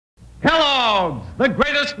Kellogg's, the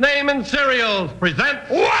greatest name in cereals, presents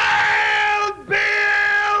Wild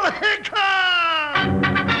Bill Hickok!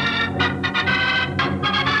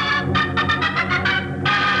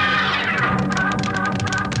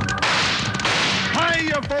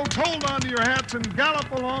 Hiya, folks. Hold on to your hats and gallop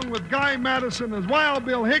along with Guy Madison as Wild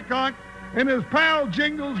Bill Hickok and his pal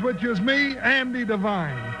Jingles, which is me, Andy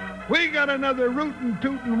Devine. We got another rootin'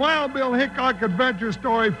 tootin' Wild Bill Hickok adventure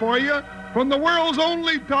story for you from the world's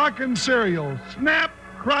only talking cereal, Snap,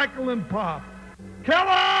 Crackle, and Pop.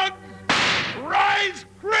 Kellogg's Rice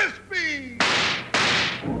Krispies!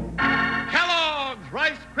 Kellogg's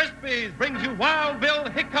Rice Krispies brings you Wild Bill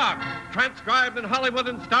Hickok, transcribed in Hollywood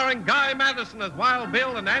and starring Guy Madison as Wild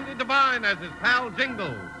Bill and Andy Devine as his pal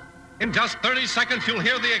Jingles. In just 30 seconds, you'll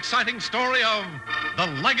hear the exciting story of The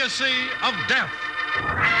Legacy of Death.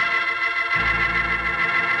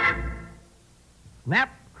 Snap,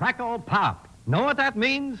 crackle, pop. Know what that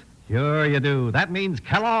means? Sure you do. That means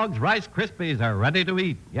Kellogg's Rice Krispies are ready to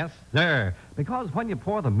eat. Yes, sir. Because when you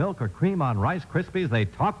pour the milk or cream on Rice Krispies, they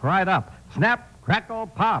talk right up. Snap, crackle,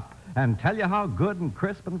 pop. And tell you how good and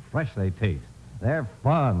crisp and fresh they taste. They're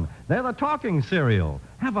fun. They're the talking cereal.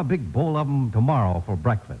 Have a big bowl of them tomorrow for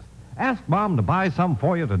breakfast. Ask Mom to buy some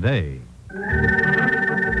for you today.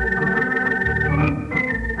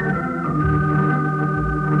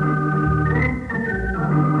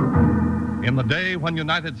 In the day when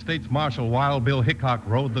United States Marshal Wild Bill Hickok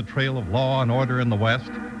rode the trail of law and order in the West,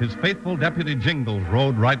 his faithful deputy Jingles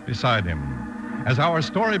rode right beside him. As our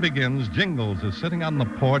story begins, Jingles is sitting on the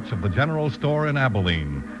porch of the general store in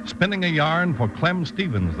Abilene, spinning a yarn for Clem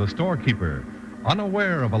Stevens, the storekeeper,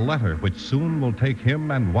 unaware of a letter which soon will take him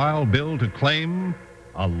and Wild Bill to claim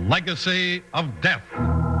a legacy of death.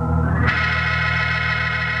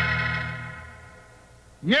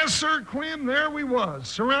 Yes, sir, Clem, there we was,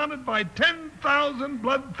 surrounded by 10,000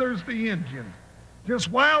 bloodthirsty Indians.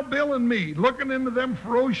 Just Wild Bill and me, looking into them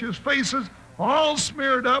ferocious faces, all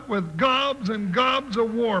smeared up with gobs and gobs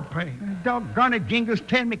of war paint. Doggone it, Jingles,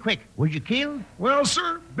 tell me quick. Was you killed? Well,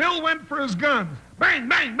 sir, Bill went for his guns. Bang,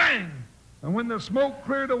 bang, bang! And when the smoke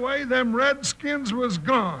cleared away, them redskins was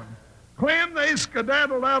gone. Clem, they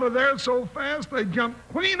skedaddled out of there so fast they jumped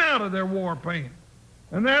clean out of their war paint.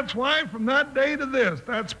 And that's why, from that day to this,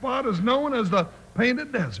 that spot is known as the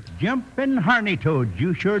Painted Desert. Jumping harney toads.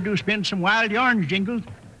 You sure do spin some wild yarns, Jingles.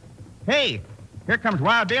 Hey, here comes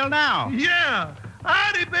Wild Bill now. Yeah!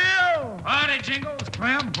 Howdy, Bill! Howdy, Jingles.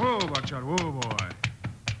 Clem. Whoa, watch out. Whoa, boy.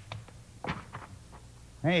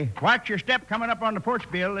 Hey, watch your step coming up on the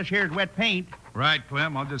porch, Bill. This here's wet paint. Right,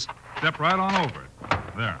 Clem. I'll just step right on over it.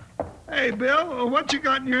 There. Hey, Bill, what you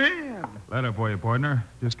got in your hand? Letter for you, partner.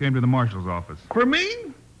 Just came to the marshal's office. For me?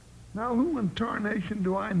 Now, who in tarnation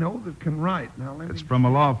do I know that can write? Now, let me... It's from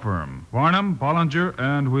a law firm. Farnham, Bollinger,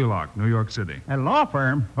 and Wheelock, New York City. A law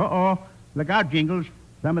firm? Uh-oh. Look out, Jingles.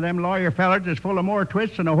 Some of them lawyer fellers is full of more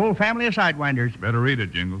twists than a whole family of sidewinders. Better read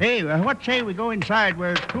it, Jingles. Hey, what say we go inside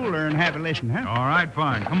where it's cooler and have a listen, huh? All right,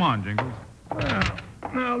 fine. Come on, Jingles. Well,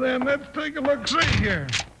 now then, let's take a look-see here.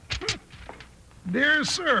 Dear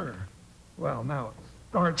Sir. Well, now it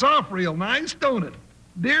starts off real nice, don't it?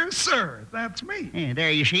 Dear Sir, that's me. There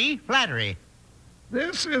you see, flattery.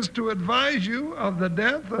 This is to advise you of the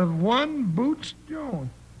death of one Boots Jones.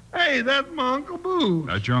 Hey, that's my Uncle Boots.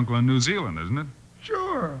 That's your uncle in New Zealand, isn't it?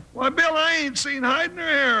 Sure. Why, Bill, I ain't seen hide nor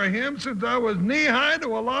hair of him since I was knee-high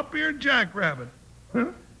to a lop-eared jackrabbit. Huh?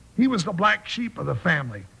 He was the black sheep of the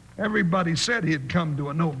family. Everybody said he'd come to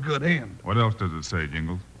a no-good end. What else does it say,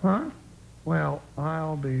 Jingles? Huh? Well,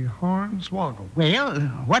 I'll be hornswoggled. Well,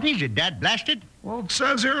 what is it, Dad blasted? Well, it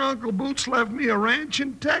says here Uncle Boots left me a ranch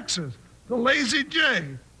in Texas, the Lazy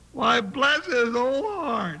J. Why, bless his old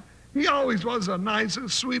heart. He always was the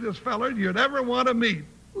nicest, sweetest feller you'd ever want to meet.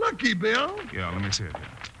 Lucky, Bill. Yeah, let me see it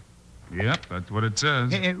here. Yep, that's what it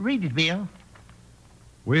says. Read it, Bill.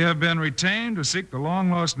 We have been retained to seek the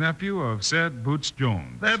long-lost nephew of said Boots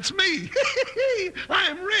Jones. That's me.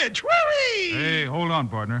 I'm rich. Whee! Hey, hold on,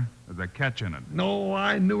 partner. There's a catch in it. No,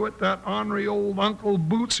 I knew it. That ornery old Uncle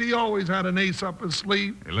Boots, he always had an ace up his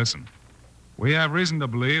sleeve. Hey, listen. We have reason to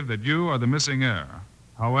believe that you are the missing heir.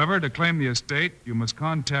 However, to claim the estate, you must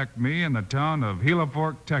contact me in the town of Gila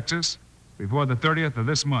Fork, Texas, before the 30th of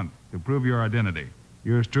this month to prove your identity.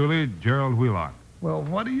 Yours truly, Gerald Wheelock. Well,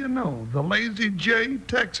 what do you know? The Lazy J,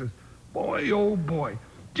 Texas. Boy, oh, boy.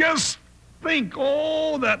 Just think,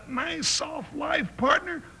 oh, that nice, soft life,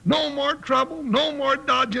 partner. No more trouble, no more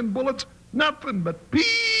dodging bullets, nothing but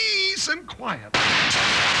peace and quiet.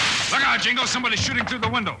 Look out, Jingo. Somebody's shooting through the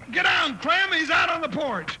window. Get down, Clem. He's out on the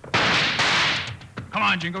porch. Come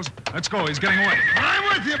on, Jingles. Let's go. He's getting away. I'm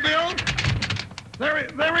with you, Bill.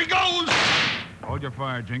 There he goes. Hold your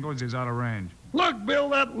fire, Jingles. He's out of range. Look, Bill,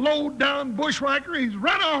 that low-down bushwhacker, he's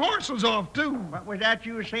run our horses off, too. What was that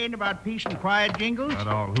you were saying about peace and quiet, Jingles? That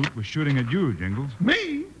old hoot was shooting at you, Jingles.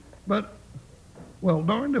 Me? But, well,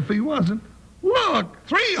 darned if he wasn't. Look,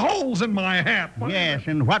 3 holes in my hat. Yes,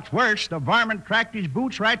 and what's worse, the varmint tracked his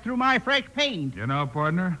boots right through my fresh paint. You know,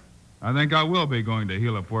 partner, I think I will be going to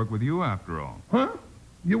Gila Fork with you after all. Huh?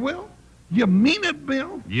 You will? You mean it,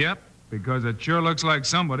 Bill? Yep, because it sure looks like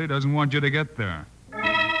somebody doesn't want you to get there.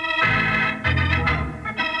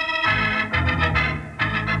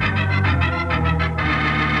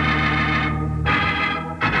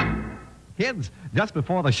 Kids, just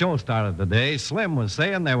before the show started today, Slim was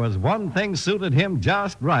saying there was one thing suited him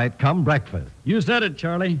just right come breakfast. You said it,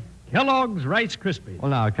 Charlie. Kellogg's Rice Krispies. Well,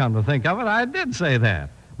 now, come to think of it, I did say that.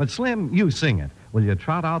 But, Slim, you sing it. Will you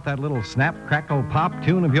trot out that little snap, crackle, pop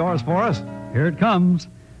tune of yours for us? Here it comes.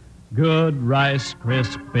 Good Rice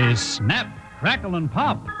Krispies, snap, crackle, and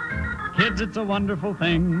pop. Kids, it's a wonderful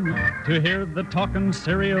thing to hear the talking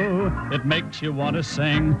cereal. It makes you want to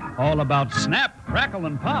sing all about snap, crackle,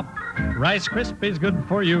 and pop. Rice Krispies good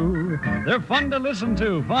for you. They're fun to listen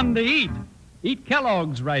to, fun to eat. Eat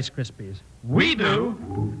Kellogg's Rice Krispies. We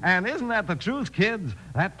do. And isn't that the truth, kids?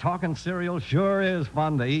 That talking cereal sure is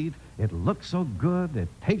fun to eat. It looks so good, it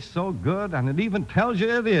tastes so good, and it even tells you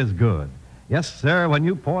it is good. Yes, sir, when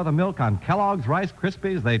you pour the milk on Kellogg's Rice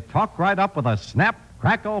Krispies, they talk right up with a snap,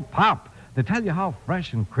 crackle, pop to tell you how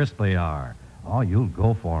fresh and crisp they are. Oh, you'll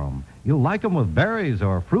go for them. You'll like them with berries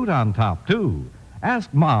or fruit on top, too.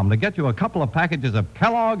 Ask Mom to get you a couple of packages of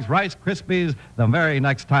Kellogg's Rice Krispies the very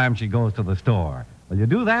next time she goes to the store. Will you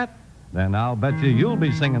do that? Then I'll bet you'll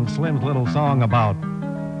be singing Slim's little song about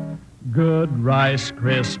Good Rice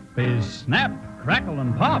Krispies, snap, crackle,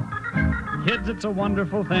 and pop. Kids, it's a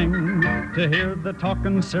wonderful thing to hear the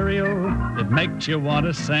talking cereal. It makes you want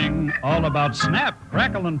to sing all about snap,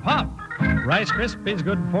 crackle, and pop. Rice Krispies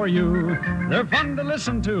good for you. They're fun to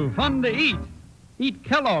listen to, fun to eat. Eat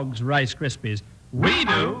Kellogg's Rice Krispies. We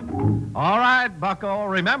do. All right, Bucko.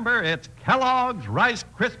 Remember, it's Kellogg's Rice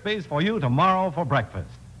Krispies for you tomorrow for breakfast.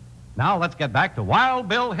 Now let's get back to Wild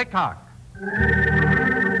Bill Hickok.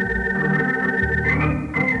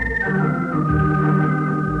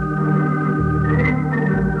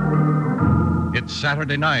 It's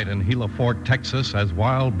Saturday night in Gila Fork, Texas, as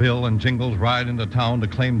Wild Bill and Jingles ride into town to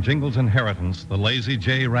claim Jingles' inheritance, the Lazy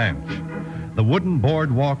J Ranch. The wooden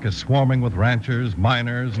boardwalk is swarming with ranchers,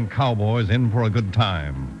 miners, and cowboys in for a good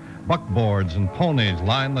time. Buckboards and ponies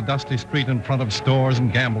line the dusty street in front of stores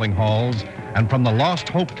and gambling halls, and from the Lost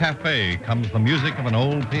Hope Cafe comes the music of an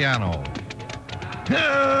old piano.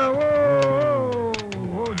 Whoa,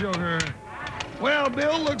 Joker. Well,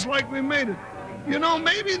 Bill, looks like we made it. You know,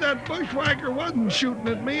 maybe that bushwhacker wasn't shooting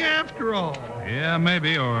at me after all. Yeah,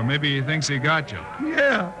 maybe, or maybe he thinks he got you.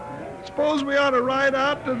 Yeah. Suppose we ought to ride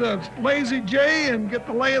out to the Lazy J and get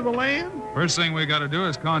the lay of the land? First thing we got to do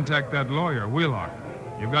is contact that lawyer, Wheelock.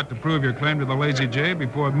 You've got to prove your claim to the Lazy J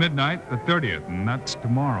before midnight, the 30th, and that's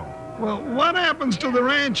tomorrow. Well, what happens to the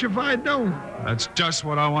ranch if I don't? That's just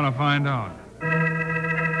what I want to find out.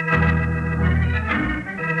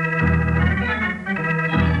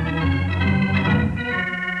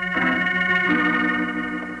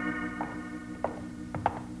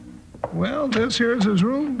 Well, this here's his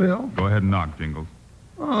room, Bill. Go ahead and knock, Jingles.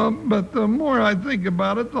 But the more I think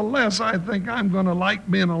about it, the less I think I'm going to like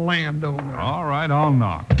being a landowner. All right, I'll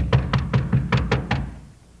knock.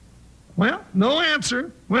 Well, no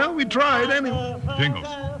answer. Well, we tried anyway. Jingles,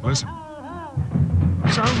 listen.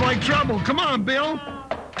 Sounds like trouble. Come on, Bill.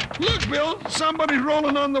 Look, Bill, somebody's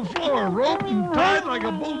rolling on the floor, roped and tied like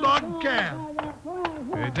a bulldog calf.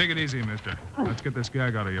 Hey, take it easy, mister. Let's get this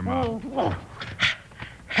gag out of your mouth.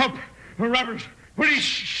 Help! Robbers! Police!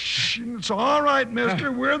 Shh, it's all right,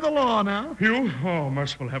 mister. We're the law now. You? Oh,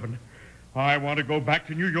 merciful heaven. I want to go back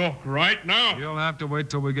to New York right now. You'll have to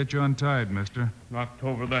wait till we get you untied, mister. Knocked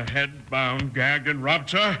over the head, bound, gagged, and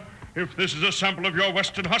robbed, sir. If this is a sample of your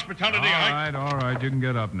Western hospitality, All right. You can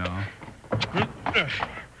get up now.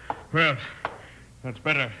 Well, that's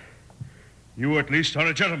better. You at least are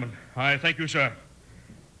a gentleman. I thank you, sir.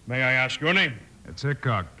 May I ask your name? It's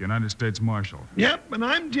Hickok, United States Marshal. Yep, and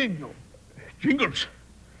I'm Jingle. Jingles.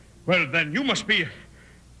 Well, then you must be...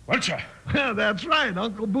 Well, sir. That's right,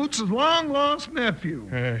 Uncle Boots' long-lost nephew.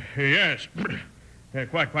 Yes.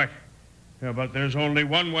 Quite. But there's only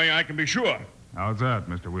one way I can be sure. How's that,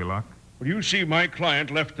 Mr. Wheelock? Well, you see, my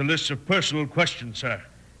client left a list of personal questions, sir,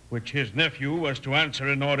 which his nephew was to answer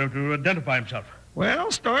in order to identify himself.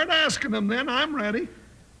 Well, start asking them then. I'm ready.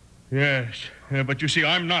 Yes, but you see,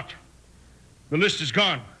 I'm not. The list is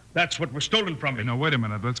gone. That's what was stolen from me. Hey, now, wait a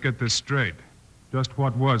minute. Let's get this straight. Just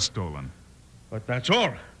what was stolen? But that's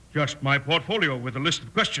all. Just my portfolio with a list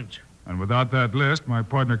of questions. And without that list, my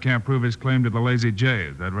partner can't prove his claim to the Lazy J.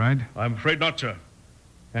 Is that right? I'm afraid not, sir.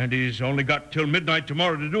 And he's only got till midnight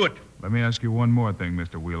tomorrow to do it. Let me ask you one more thing,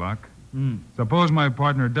 Mr. Wheelock. Suppose my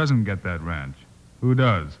partner doesn't get that ranch. Who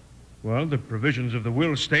does? Well, the provisions of the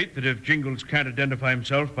will state that if Jingles can't identify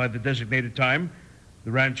himself by the designated time,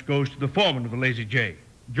 the ranch goes to the foreman of the Lazy J,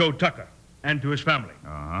 Joe Tucker, and to his family.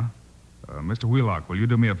 Uh-huh. Mr. Wheelock, will you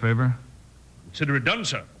do me a favor? Consider it done,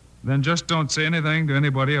 sir. Then just don't say anything to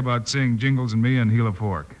anybody about seeing Jingles and me in Gila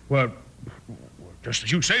Fork. Well, just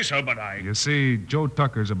as you say, sir, but I... You see, Joe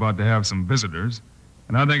Tucker's about to have some visitors,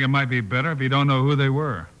 and I think it might be better if you don't know who they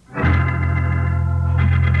were.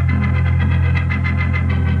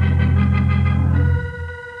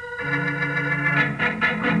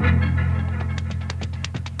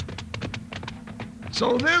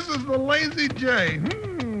 So this is the Lazy J.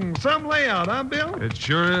 Some layout, huh, Bill? It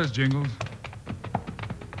sure is, Jingles.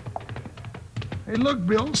 Hey, look,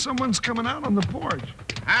 Bill, someone's coming out on the porch.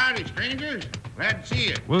 Howdy, strangers. Glad to see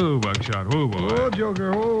you. Woo, Buckshot, woo, boy. Oh,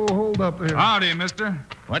 Joker, hold up there. Howdy, mister.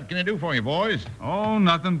 What can I do for you, boys? Oh,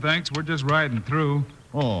 nothing, thanks. We're just riding through.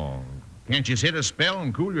 Oh, can't you sit a spell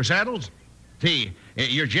and cool your saddles? See,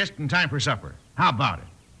 you're just in time for supper. How about it?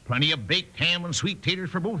 Plenty of baked ham and sweet taters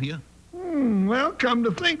for both of you. Well, come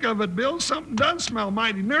to think of it, Bill, something does smell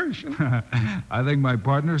mighty nourishing. I think my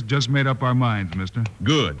partner's just made up our minds, mister.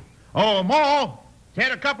 Good. Oh, Ma,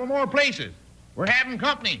 set a couple more places. We're having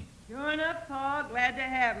company. Sure enough, Pa. Glad to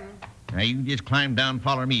have him. Now, you can just climb down and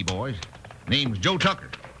follow me, boys. Name's Joe Tucker,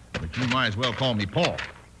 but you might as well call me Paul.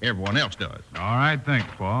 Everyone else does. All right, thanks,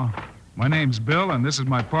 Paul. My name's Bill, and this is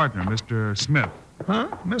my partner, Mr. Smith. Huh?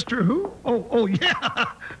 Mr. Who? Oh, yeah.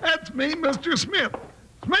 That's me, Mr. Smith.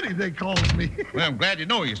 Smitty, they call me. Well, I'm glad to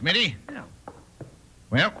know you, Smitty. Yeah.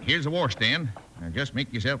 Well, here's the war stand. Now, just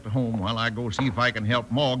make yourself at home while I go see if I can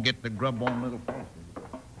help Ma get the grub on little faster.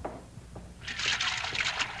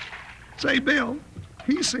 Say, Bill,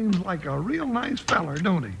 he seems like a real nice feller,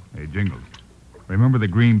 don't he? Hey, Jingles. Remember the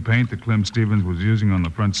green paint that Clem Stevens was using on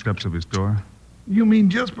the front steps of his store? You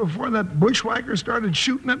mean just before that bushwhacker started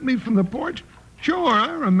shooting at me from the porch? Sure,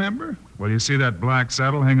 I remember. Well, you see that black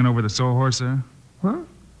saddle hanging over the sawhorse there? Huh?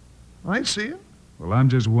 I see it. Well, I'm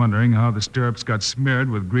just wondering how the stirrups got smeared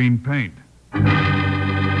with green paint.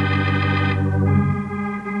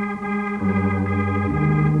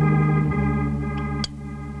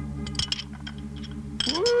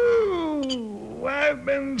 Woo! I've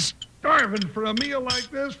been starving for a meal like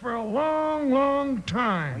this for a long, long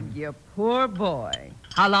time. You poor boy.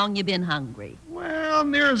 How long you been hungry? Well,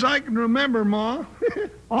 near as I can remember, Ma.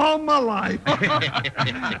 All my life.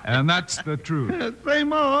 And that's the truth. Say,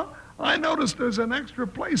 Ma, I noticed there's an extra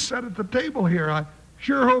place set at the table here. I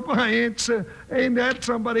sure hope I ain't at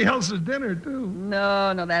somebody else's dinner, too.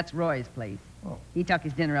 No, that's Roy's place. Oh. He took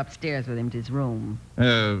his dinner upstairs with him to his room.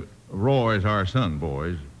 Roy's our son,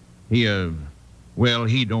 boys. He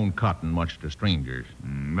don't cotton much to strangers.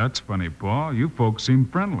 That's funny, Paul. You folks seem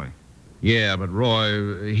friendly. Yeah, but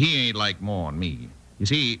Roy, he ain't like Ma and me. You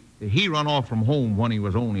see, he run off from home when he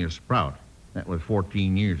was only a sprout. That was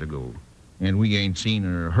 14 years ago. And we ain't seen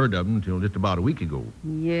or heard of him until just about a week ago.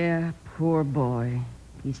 Yeah, poor boy.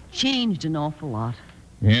 He's changed an awful lot.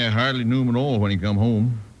 Yeah, hardly knew him at all when he come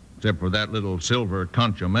home, except for that little silver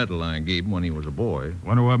concha medal I gave him when he was a boy.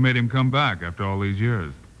 Wonder what made him come back after all these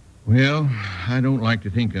years. Well, I don't like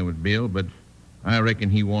to think of it, Bill, but I reckon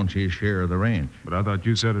he wants his share of the ranch. But I thought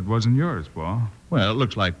you said it wasn't yours, Paul. Well, it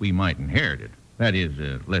looks like we might inherit it. That is,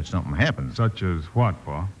 let something happen. Such as what,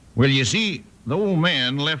 Paul? Well, you see, the old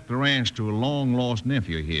man left the ranch to a long-lost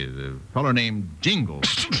nephew of his, a feller named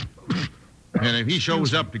Jingles. And if he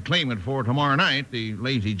shows up to claim it for tomorrow night, the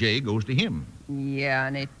Lazy J goes to him. Yeah,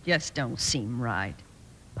 and it just don't seem right.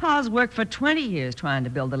 Pa's worked for 20 years trying to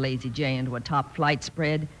build the Lazy J into a top-flight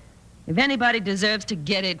spread. If anybody deserves to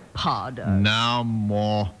get it, Pa does. Now,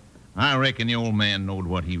 Ma, I reckon the old man knowed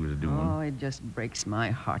what he was doing. Oh, it just breaks my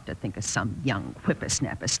heart to think of some young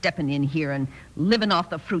whippersnapper stepping in here and living off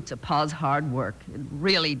the fruits of Pa's hard work. It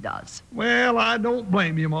really does. Well, I don't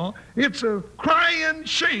blame you, Ma. It's a crying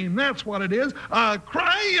shame, that's what it is. A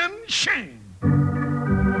crying shame.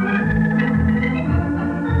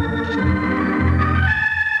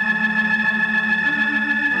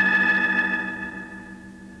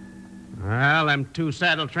 Well, them two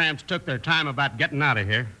saddle tramps took their time about getting out of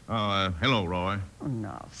here. Hello, Roy. Oh,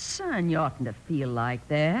 no, son, you oughtn't to feel like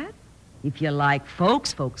that. If you like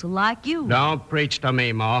folks, folks will like you. Don't preach to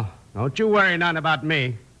me, Ma. Don't you worry none about me.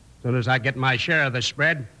 As soon as I get my share of the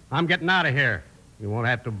spread, I'm getting out of here. You won't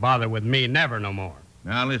have to bother with me never no more.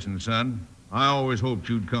 Now, listen, son. I always hoped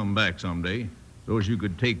you'd come back someday so as you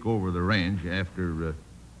could take over the ranch after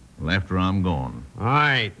I'm gone.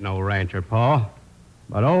 I ain't no rancher, Pa.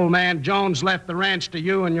 But old man Jones left the ranch to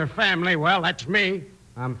you and your family. Well, that's me.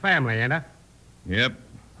 I'm family, ain't I? Yep,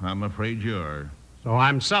 I'm afraid you are. So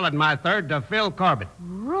I'm selling my third to Phil Corbett.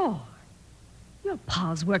 Roy, your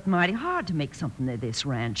pa's worked mighty hard to make something of this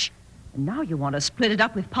ranch. And now you want to split it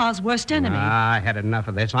up with pa's worst enemy. I had enough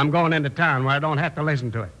of this. I'm going into town where I don't have to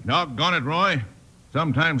listen to it. Doggone it, Roy.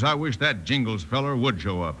 Sometimes I wish that Jingles feller would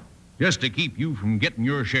show up, just to keep you from getting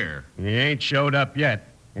your share. He ain't showed up yet.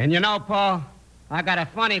 And you know, Pa, I got a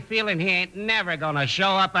funny feeling he ain't never gonna show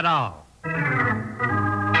up at all.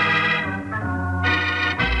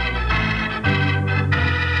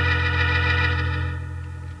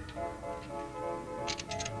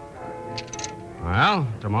 Well,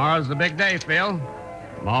 tomorrow's the big day, Phil.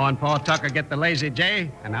 Ma and Pa Tucker get the Lazy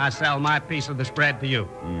J, and I sell my piece of the spread to you.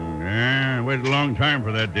 Yeah, waited a long time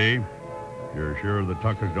for that day. You're sure the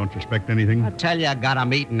Tuckers don't suspect anything? I tell you, I got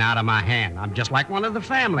 'em eating out of my hand. I'm just like one of the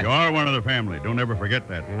family. You are one of the family. Don't ever forget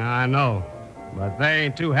that. Yeah, I know. But they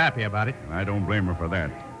ain't too happy about it. I don't blame her for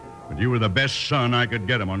that. But you were the best son I could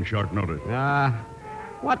get him on short notice.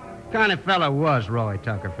 What kind of fella was Roy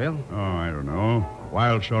Tucker, Phil? Oh, I don't know.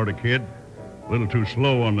 Wild sort of kid. A little too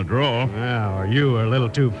slow on the draw. Yeah, or you were a little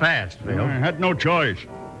too fast, Phil. I had no choice.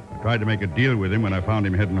 I tried to make a deal with him when I found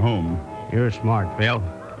him heading home. You're smart, Phil.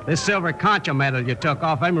 This silver concha medal you took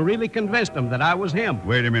off him really convinced him that I was him.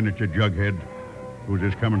 Wait a minute, you jughead. Who's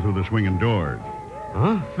this coming through the swinging doors?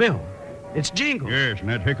 Huh? Phil, it's Jingles. Yes, and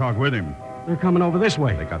that Hickok with him. They're coming over this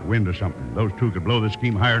way. They got wind of something. Those two could blow the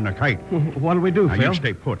scheme higher than a kite. What'll we do, Now, Phil? you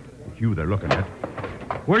stay put. It's you they're looking at.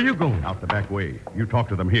 Where are you going? Out the back way. You talk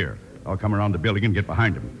to them here. I'll come around the building and get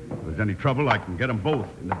behind them. If there's any trouble, I can get them both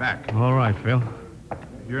in the back. All right, Phil.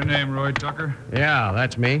 Your name, Roy Tucker? Yeah,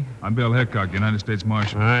 that's me. I'm Bill Hickok, United States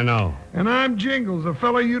Marshal. I know. And I'm Jingles, the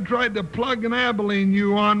fellow you tried to plug in Abilene,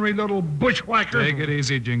 you ornery little bushwhacker. Take it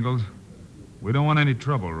easy, Jingles. We don't want any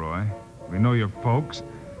trouble, Roy. We know your folks.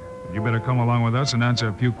 But you better come along with us and answer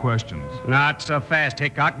a few questions. Not so fast,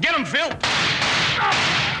 Hickok. Get him, Phil!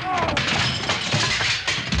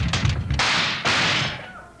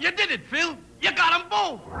 You did it, Phil. You got them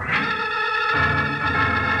both.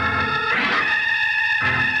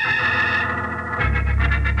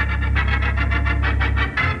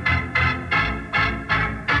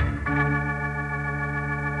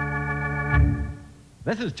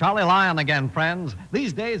 This is Charlie Lyon again, friends.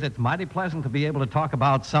 These days, it's mighty pleasant to be able to talk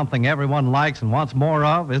about something everyone likes and wants more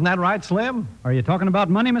of. Isn't that right, Slim? Are you talking about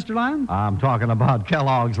money, Mr. Lyon? I'm talking about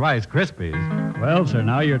Kellogg's Rice Krispies. Well, sir,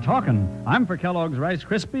 now you're talking. I'm for Kellogg's Rice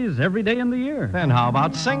Krispies every day in the year. Then how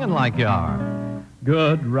about singing like you are?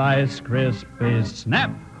 Good Rice Krispies,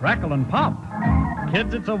 snap, crackle, and pop.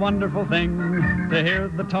 Kids, it's a wonderful thing to hear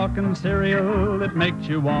the talking cereal. It makes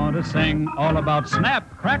you want to sing all about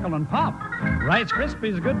snap, crackle, and pop. Rice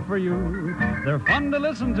Krispies good for you. They're fun to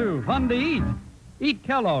listen to, fun to eat. Eat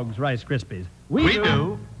Kellogg's Rice Krispies. We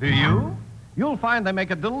do. Do you? You'll find they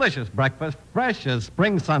make a delicious breakfast, fresh as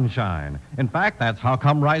spring sunshine. In fact, that's how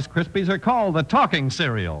come Rice Krispies are called the talking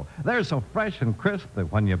cereal. They're so fresh and crisp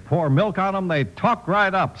that when you pour milk on them, they talk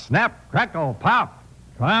right up. Snap, crackle, pop.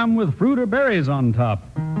 Try 'em with fruit or berries on top.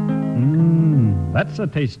 That's a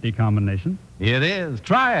tasty combination. It is.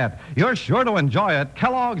 Try it. You're sure to enjoy it.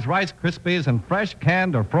 Kellogg's Rice Krispies and fresh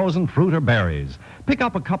canned or frozen fruit or berries. Pick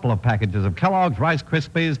up a couple of packages of Kellogg's Rice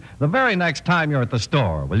Krispies the very next time you're at the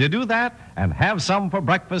store. Will you do that? And have some for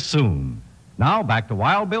breakfast soon. Now, back to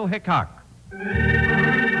Wild Bill Hickok.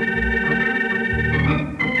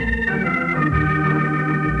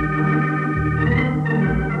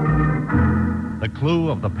 The clue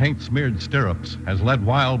of the paint-smeared stirrups has led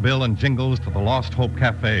Wild Bill and Jingles to the Lost Hope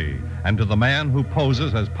Cafe and to the man who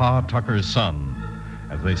poses as Pa Tucker's son.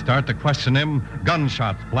 As they start to question him,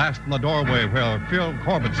 gunshots blast in the doorway where Phil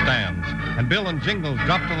Corbett stands, and Bill and Jingles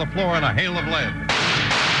drop to the floor in a hail of lead.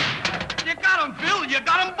 You got him, Phil. You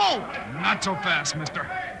got them both. Not so fast, mister.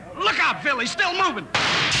 Look out, Phil. He's still moving.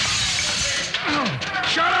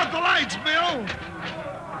 Shut off the lights, Bill.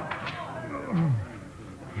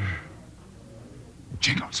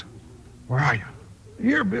 Jingles, where are you?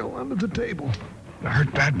 Here, Bill, under the table. You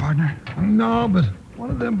hurt bad, partner? No, but one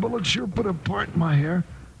of them bullets sure put a part in my hair.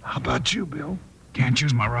 How about you, Bill? Can't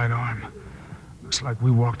use my right arm. Looks like we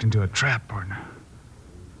walked into a trap, partner.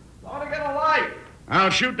 Want to get a light? I'll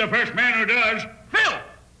shoot the first man who does. Phil,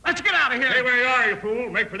 let's get out of here. Stay where you are, you fool.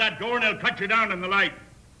 Make for that door and they'll cut you down in the light.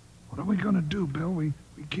 What are we going to do, Bill? We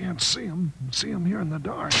can't see him. See him here in the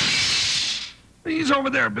dark. He's over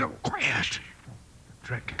there, Bill. Quiet.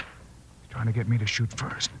 trick. He's trying to get me to shoot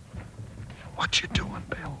first. What you doing,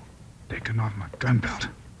 Bill? Taking off my gun belt.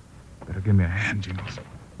 Better give me a hand, Jingles.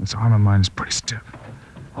 This arm of mine is pretty stiff.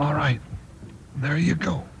 All right. There you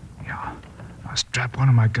go. Yeah. I'll strap one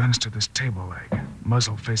of my guns to this table leg,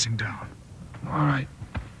 muzzle facing down. All right.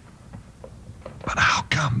 But how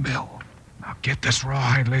come, Bill? Now get this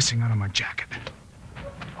rawhide lacing out of my jacket.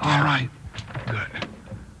 All right. Good.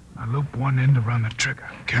 Now loop one end to run the trigger.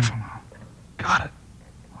 Careful now. Got it.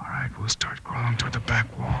 All right, we'll start crawling toward the back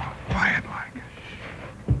wall. Quiet like.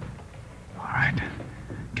 All right.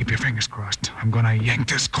 Keep your fingers crossed. I'm gonna yank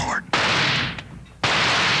this cord.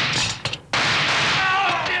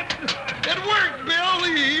 It worked, Bill.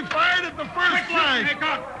 He fired at the first flag.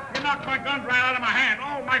 You knocked my gun right out of my hand.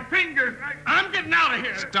 Oh, my fingers. I'm getting out of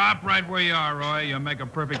here. Stop right where you are, Roy. You'll make a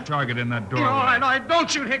perfect target in that doorway. All right.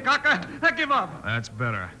 Don't shoot, Hickok. I give up. That's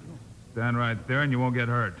better. Stand right there and you won't get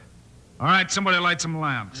hurt. All right, somebody light some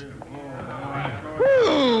lamps.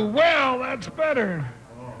 Whew, well, that's better.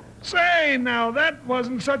 Say, now, that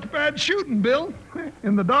wasn't such bad shooting, Bill.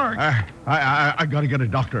 In the dark. I got to get a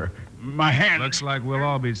doctor. My hand. Looks like we'll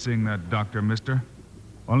all be seeing that doctor, mister.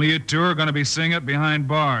 Only you two are going to be seeing it behind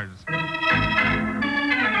bars.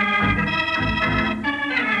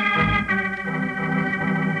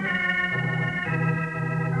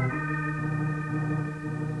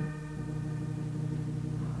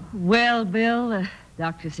 Well, Bill, the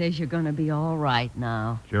doctor says you're going to be all right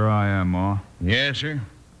now. Sure I am, Ma. Yes, sir.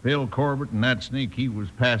 Bill Corbett and that sneak he was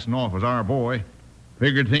passing off as our boy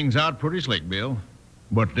figured things out pretty slick, Bill.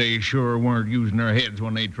 But they sure weren't using their heads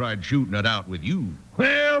when they tried shooting it out with you.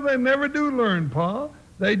 Well, they never do learn, Pa.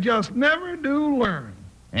 They just never do learn.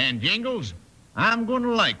 And Jingles, I'm going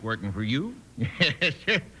to like working for you. Yes,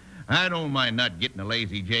 sir. I don't mind not getting a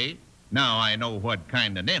lazy J. Now I know what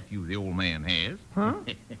kind of nephew the old man has. Huh?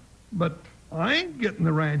 But I ain't getting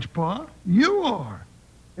the ranch, Pa. You are.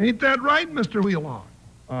 Ain't that right, Mr. Wheelock?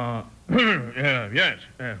 Yes.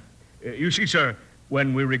 You see, sir,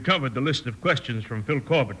 when we recovered the list of questions from Phil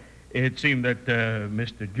Corbett, it seemed that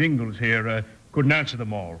Mr. Jingles here couldn't answer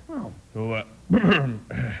them all. Oh. So,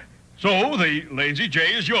 so the Lazy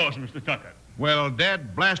J is yours, Mr. Tucker. Well,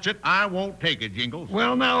 Dad, blast it, I won't take it, Jingles.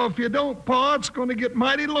 Well, now, if you don't, Pa, it's going to get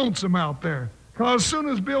mighty lonesome out there. 'Cause as soon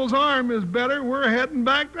as Bill's arm is better, we're heading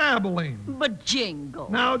back to Abilene. But Jingle.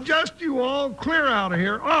 Now, just you all clear out of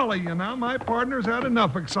here. All of you now. My partner's had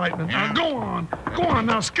enough excitement. Now, go on. Go on.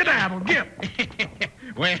 Now, skedaddle. Get.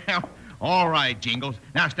 Well, all right, Jingles.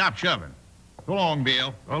 Now stop shoving. So long,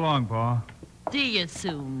 Bill. So long, Pa. See you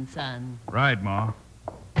soon, son. Right, Ma.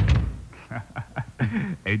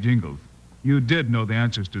 Hey, Jingles, you did know the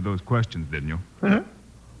answers to those questions, didn't you? Huh?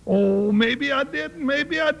 Oh, maybe I did,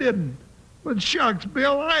 maybe I didn't. But shucks,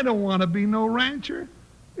 Bill, I don't want to be no rancher.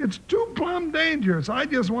 It's too plumb dangerous. I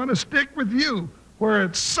just want to stick with you, where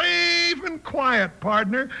it's safe and quiet,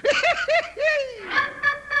 partner.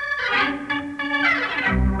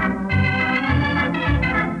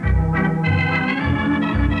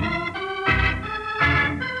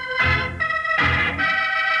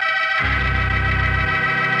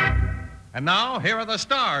 And now, here are the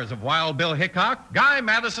stars of Wild Bill Hickok, Guy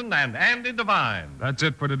Madison, and Andy Devine. That's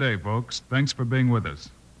it for today, folks. Thanks for being with us.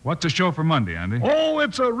 What's the show for Monday, Andy? Oh,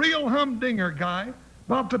 it's a real humdinger, Guy.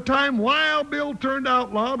 About the time Wild Bill turned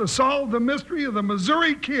outlaw to solve the mystery of the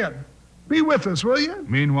Missouri Kid. Be with us, will you?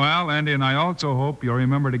 Meanwhile, Andy and I also hope you'll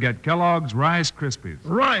remember to get Kellogg's Rice Krispies.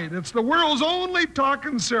 Right. It's the world's only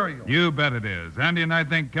talking cereal. You bet it is. Andy and I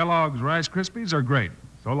think Kellogg's Rice Krispies are great.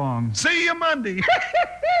 So long. See you Monday.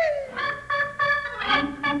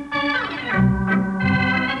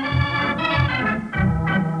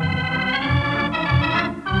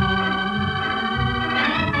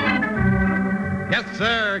 Yes,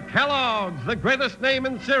 sir. Kellogg's, the greatest name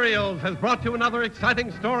in cereals, has brought you another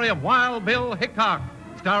exciting story of Wild Bill Hickok,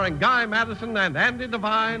 starring Guy Madison and Andy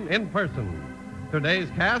Devine in person. Today's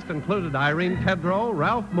cast included Irene Tedrow,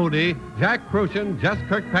 Ralph Moody, Jack Crucian, Jess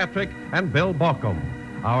Kirkpatrick, and Bill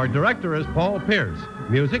Baucom. Our director is Paul Pierce.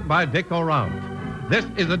 Music by Dick O'Round. This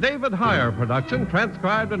is a David Heyer production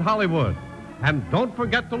transcribed in Hollywood. And don't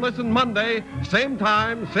forget to listen Monday, same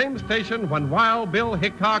time, same station, when Wild Bill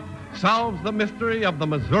Hickok solves the mystery of the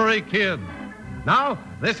Missouri Kid. Now,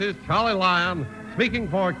 this is Charlie Lyon speaking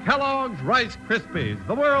for Kellogg's Rice Krispies,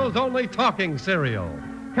 the world's only talking cereal.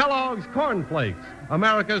 Kellogg's Corn Flakes,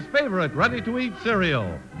 America's favorite ready-to-eat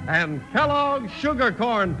cereal. And Kellogg's Sugar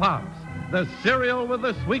Corn Pops, the cereal with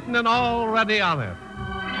the sweetening already on it.